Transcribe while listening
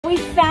we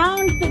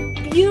found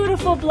the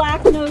beautiful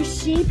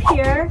black-nosed sheep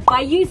here by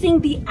using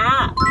the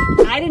app.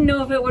 I didn't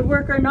know if it would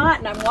work or not,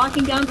 and I'm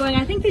walking down going,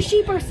 I think the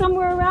sheep are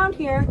somewhere around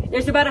here.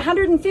 There's about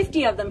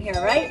 150 of them here,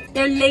 right?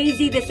 They're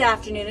lazy this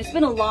afternoon. It's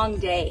been a long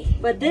day.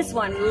 But this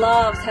one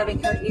loves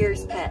having her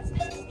ears pet.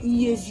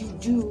 Yes, you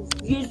do.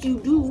 Yes, you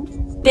do.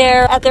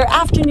 They're at their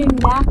afternoon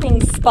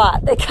napping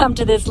spot. They come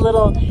to this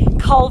little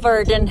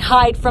culvert and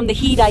hide from the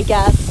heat, I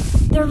guess.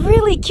 They're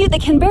really cute. They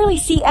can barely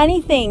see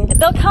anything.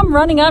 They'll come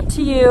running up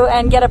to you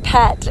and get a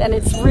pet, and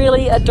it's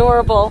really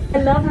adorable.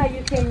 I love how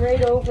you came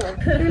right over.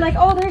 You're like,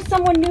 oh, there's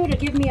someone new to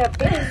give me a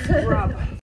big rub.